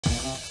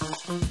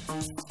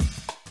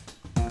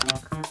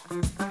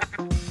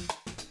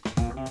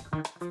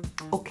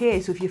Okay,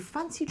 so if you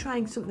fancy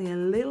trying something a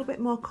little bit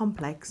more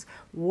complex,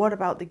 what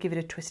about the Give It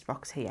a Twist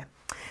box here?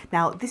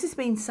 Now, this has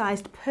been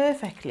sized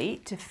perfectly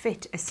to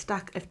fit a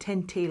stack of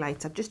 10 tea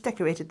lights. I've just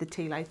decorated the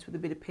tea lights with a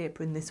bit of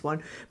paper in this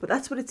one, but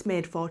that's what it's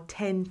made for,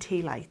 10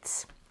 tea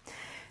lights.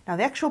 Now,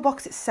 the actual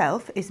box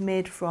itself is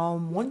made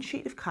from one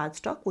sheet of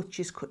cardstock, which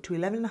is cut to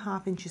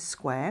 11.5 inches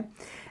square.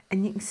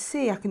 And you can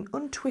see I can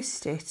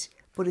untwist it,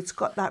 but it's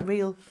got that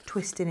real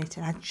twist in it.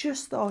 And I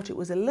just thought it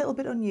was a little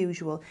bit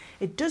unusual.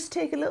 It does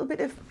take a little bit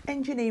of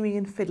engineering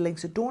and fiddling,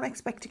 so don't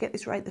expect to get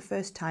this right the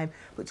first time,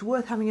 but it's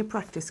worth having a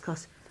practice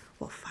because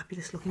what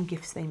fabulous looking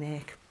gifts they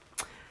make.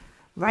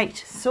 Right,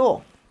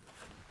 so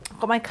I've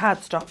got my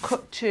cardstock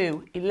cut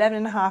to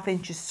 11.5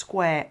 inches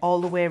square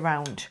all the way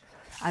around.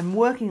 I'm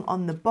working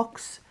on the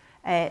box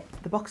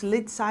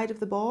lid side of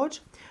the board,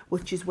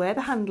 which is where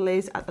the handle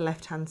is at the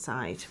left hand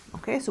side.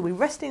 Okay, so we're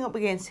resting up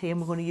against here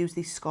and we're going to use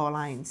these score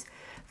lines.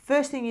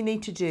 First thing you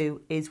need to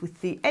do is,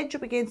 with the edge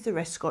up against the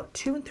rest, got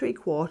 2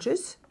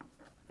 3/4,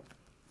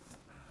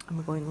 and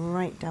we're going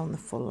right down the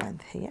full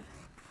length here.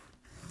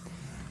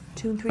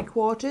 2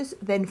 3/4,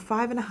 then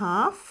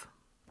 5.5,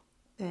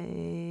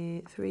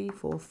 3,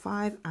 4,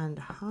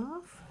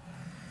 5.5.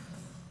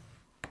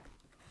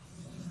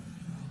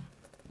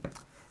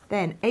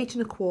 Then 8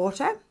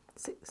 1/4,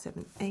 6,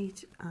 7,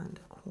 8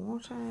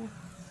 1/4.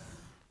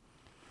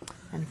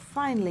 And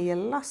finally, your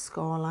last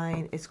score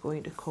line is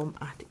going to come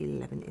at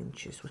 11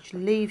 inches, which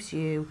leaves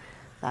you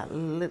that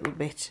little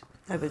bit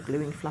of a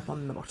gluing flap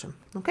on the bottom.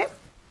 Okay.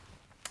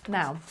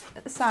 Now,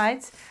 at the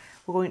sides,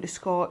 we're going to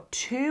score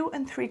 2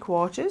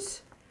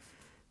 3/4.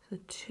 So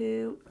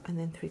 2 and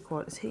then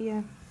 3/4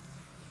 here.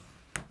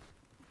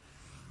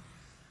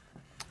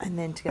 And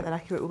then to get that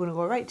accurate, we're going to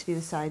go right to the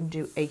other side and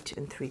do 8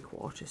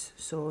 3/4.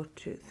 So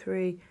 2,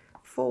 3,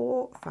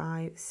 4,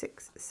 5,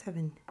 6,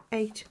 7,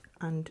 8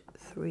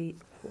 3/4.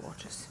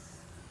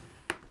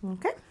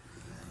 Okay.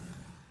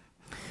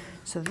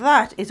 So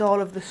that is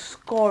all of the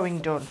scoring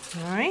done.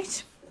 All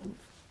right.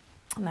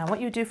 Now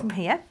what you do from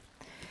here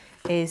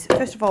is,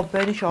 first of all,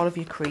 burnish all of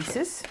your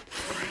creases.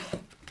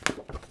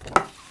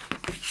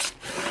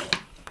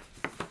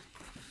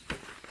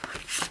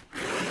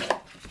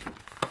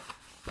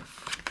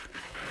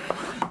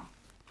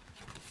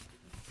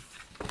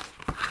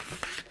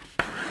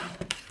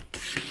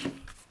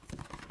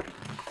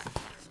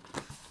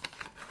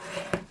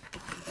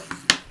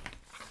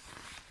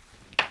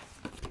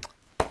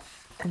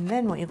 And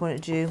then what you're going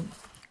to do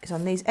is,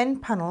 on these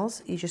end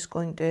panels, you're just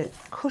going to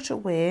cut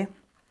away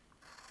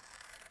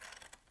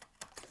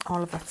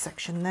all of that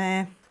section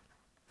there,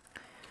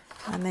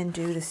 and then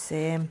do the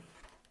same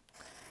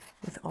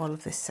with all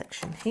of this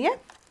section here.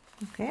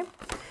 Okay,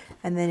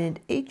 and then in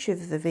each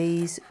of the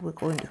V's, we're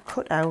going to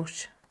cut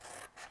out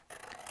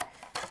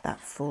that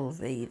full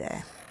V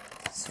there.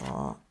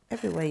 So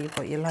everywhere you've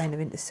got your line of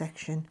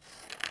intersection,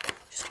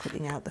 just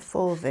cutting out the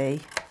full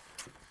V,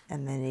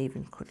 and then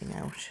even cutting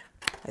out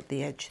at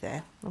the edge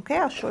there. Okay,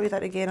 I'll show you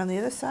that again on the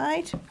other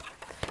side.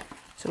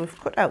 So we've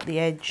cut out the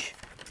edge,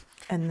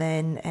 and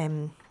then I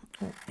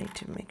need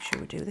to make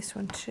sure we do this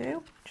one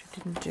too, which I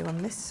didn't do on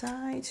this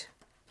side.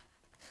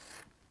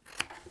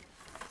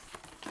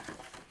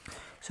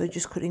 So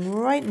just cutting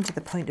right into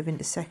the point of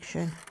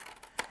intersection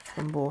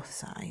from both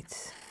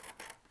sides.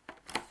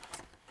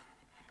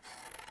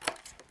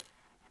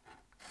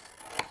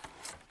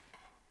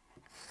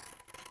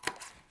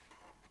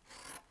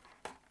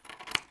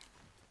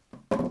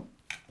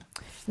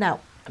 Now,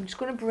 I'm just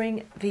going to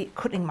bring the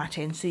cutting mat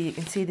in so you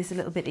can see this a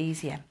little bit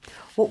easier.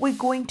 What we're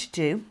going to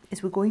do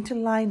is we're going to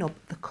line up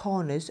the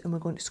corners and we're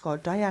going to score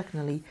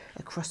diagonally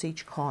across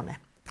each corner.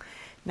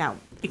 Now,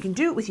 you can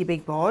do it with your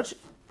big board,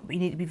 but you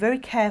need to be very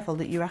careful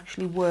that you're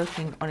actually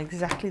working on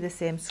exactly the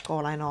same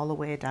score line all the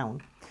way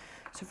down.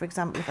 So for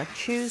example, if I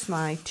choose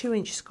my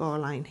 2-inch score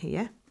line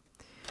here,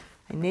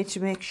 I need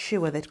to make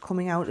sure that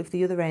coming out of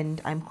the other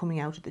end, I'm coming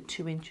out at the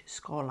 2-inch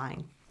score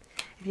line.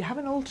 If you have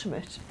an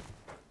ultimate,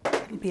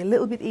 it'll be a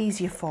little bit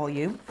easier for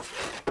you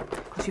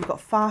because you've got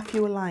far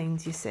fewer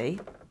lines, you see.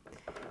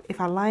 If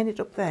I line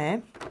it up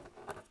there,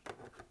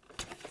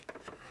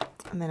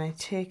 and then I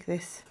take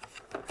this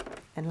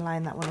and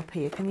line that one up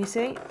here, can you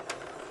see?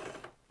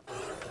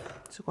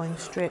 So going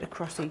straight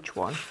across each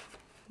one.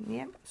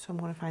 Yeah, so I'm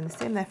going to find the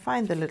same there,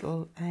 find the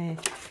little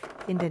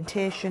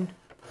indentation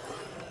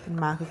and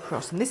mark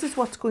across. And this is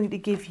what's going to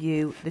give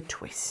you the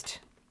twist.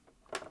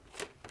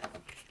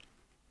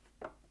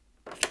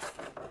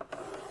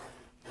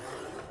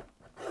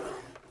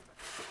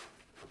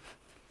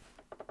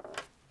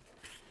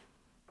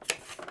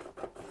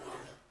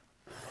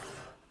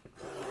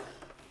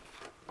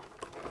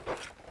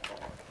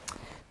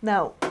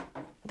 Now,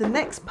 the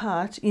next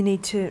part, you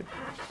need to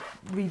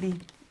really,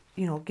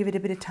 give it a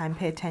bit of time,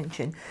 pay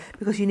attention,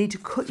 because you need to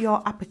cut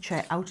your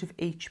aperture out of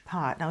each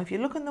part. Now, if you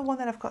look on the one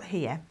that I've got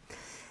here,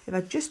 if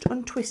I just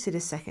untwist it a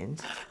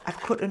second, I've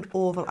cut an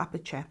oval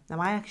aperture.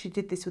 Now, I actually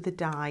did this with a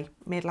die,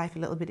 made life a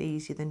little bit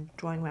easier than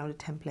drawing around a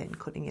template and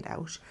cutting it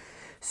out.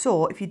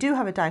 So if you do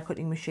have a die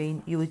cutting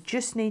machine, you would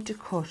just need to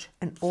cut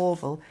an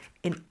oval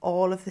in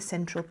all of the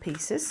central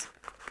pieces.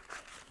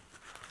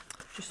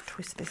 Just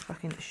twist this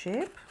back into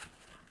shape.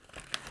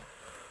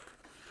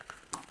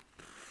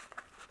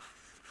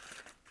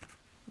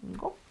 There you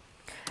go.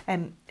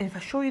 And if I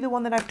show you the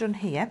one that I've done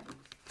here,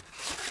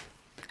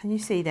 can you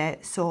see there?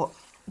 So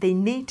they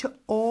need to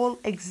all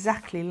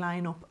exactly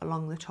line up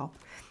along the top,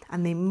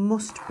 and they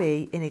must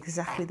be in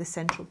exactly the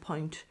central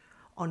point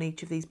on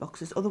each of these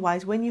boxes.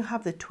 Otherwise, when you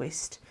have the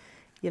twist,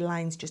 your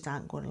lines just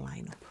aren't going to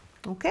line up.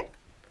 Okay,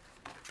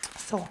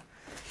 so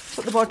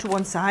put the board to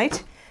one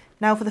side.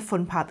 Now for the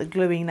fun part, the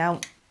gluing.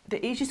 Now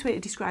the easiest way to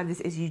describe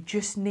this is you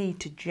just need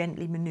to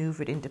gently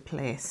maneuver it into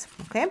place.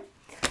 Okay,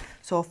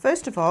 so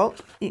first of all,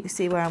 you can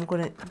see where I'm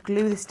going to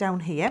glue this down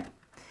here,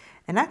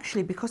 and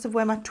actually because of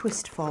where my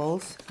twist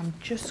falls, I'm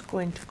just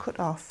going to cut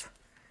off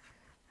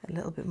a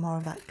little bit more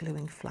of that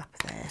gluing flap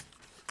there,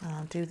 and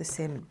I'll do the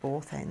same at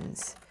both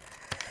ends,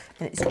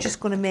 and it's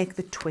just going to make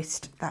the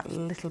twist that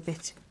little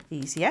bit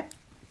easier.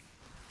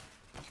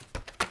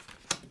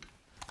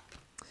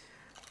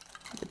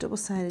 The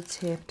double-sided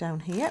tape down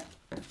here,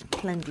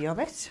 plenty of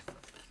it,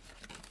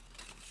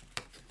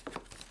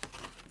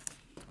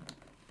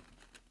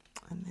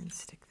 and then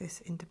stick this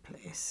into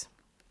place.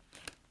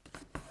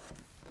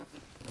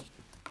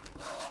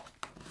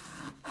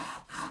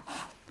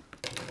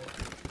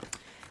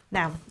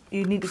 Now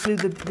you need to glue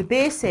the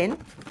base in,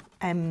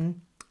 and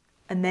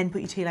then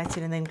put your tea lights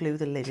in, and then glue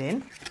the lid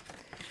in.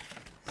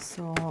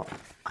 So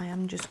I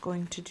am just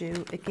going to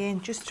do,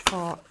 again, just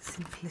for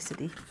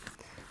simplicity,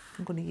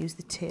 I'm going to use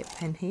the tape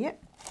pen here.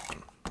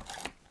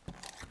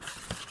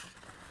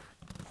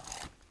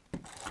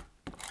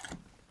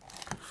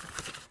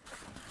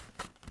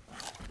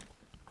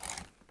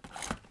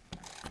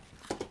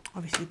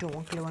 Obviously you don't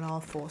want glue on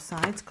all four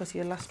sides because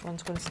your last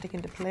one's going to stick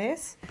into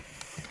place.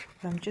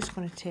 But I'm just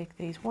going to take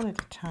these one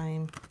at a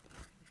time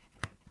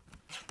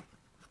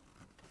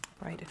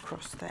right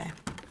across there.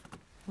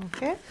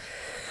 Okay.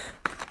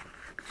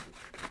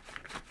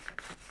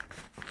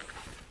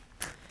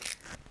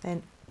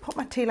 Then put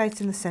my tea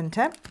lights in the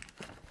centre,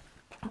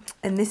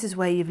 and this is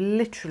where you've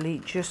literally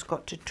just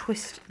got to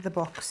twist the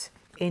box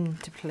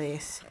into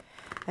place,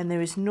 and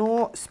there is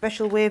no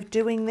special way of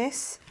doing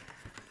this.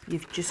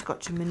 You've just got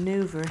to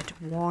manoeuvre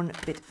it one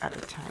bit at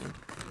a time.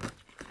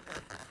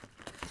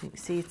 You can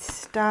see it's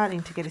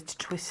starting to get it to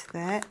twist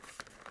there.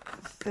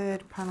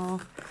 Third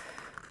panel,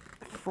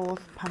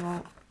 fourth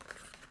panel.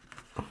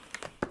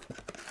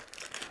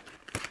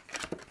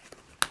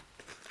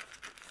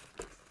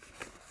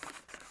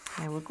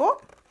 There we go.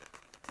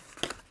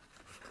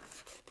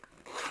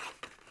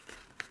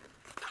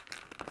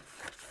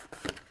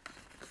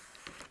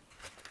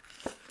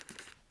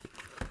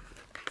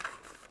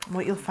 And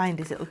what you'll find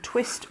is it'll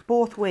twist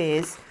both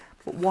ways,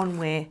 but one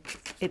way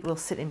it will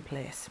sit in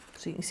place.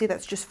 So you can see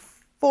that's just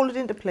folded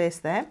into place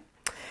there.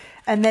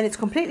 And then it's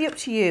completely up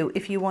to you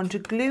if you want to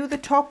glue the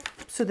top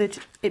so that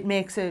it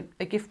makes a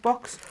gift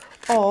box,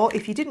 or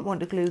if you didn't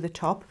want to glue the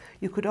top,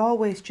 you could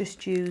always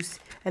just use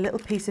a little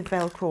piece of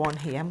Velcro on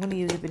here. I'm going to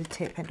use a bit of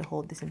tape pen to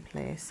hold this in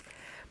place,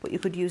 but you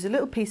could use a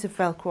little piece of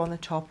Velcro on the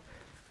top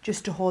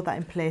just to hold that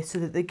in place so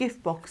that the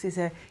gift box is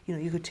a, you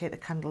know, you could take the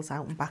candles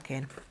out and back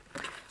in.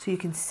 So you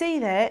can see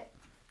there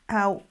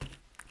how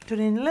done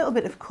in a little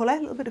bit of colour, a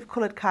little bit of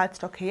coloured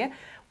cardstock here.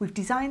 We've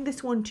designed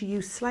this one to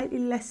use slightly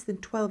less than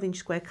 12-inch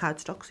square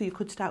cardstock, so you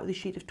could start with a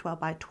sheet of 12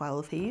 by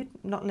 12 here,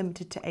 not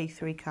limited to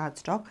A3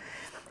 cardstock.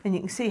 And you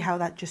can see how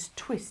that just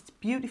twists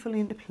beautifully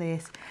into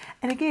place.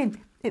 And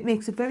again, it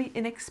makes a very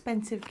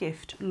inexpensive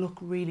gift look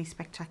really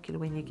spectacular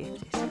when you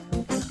gift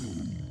it.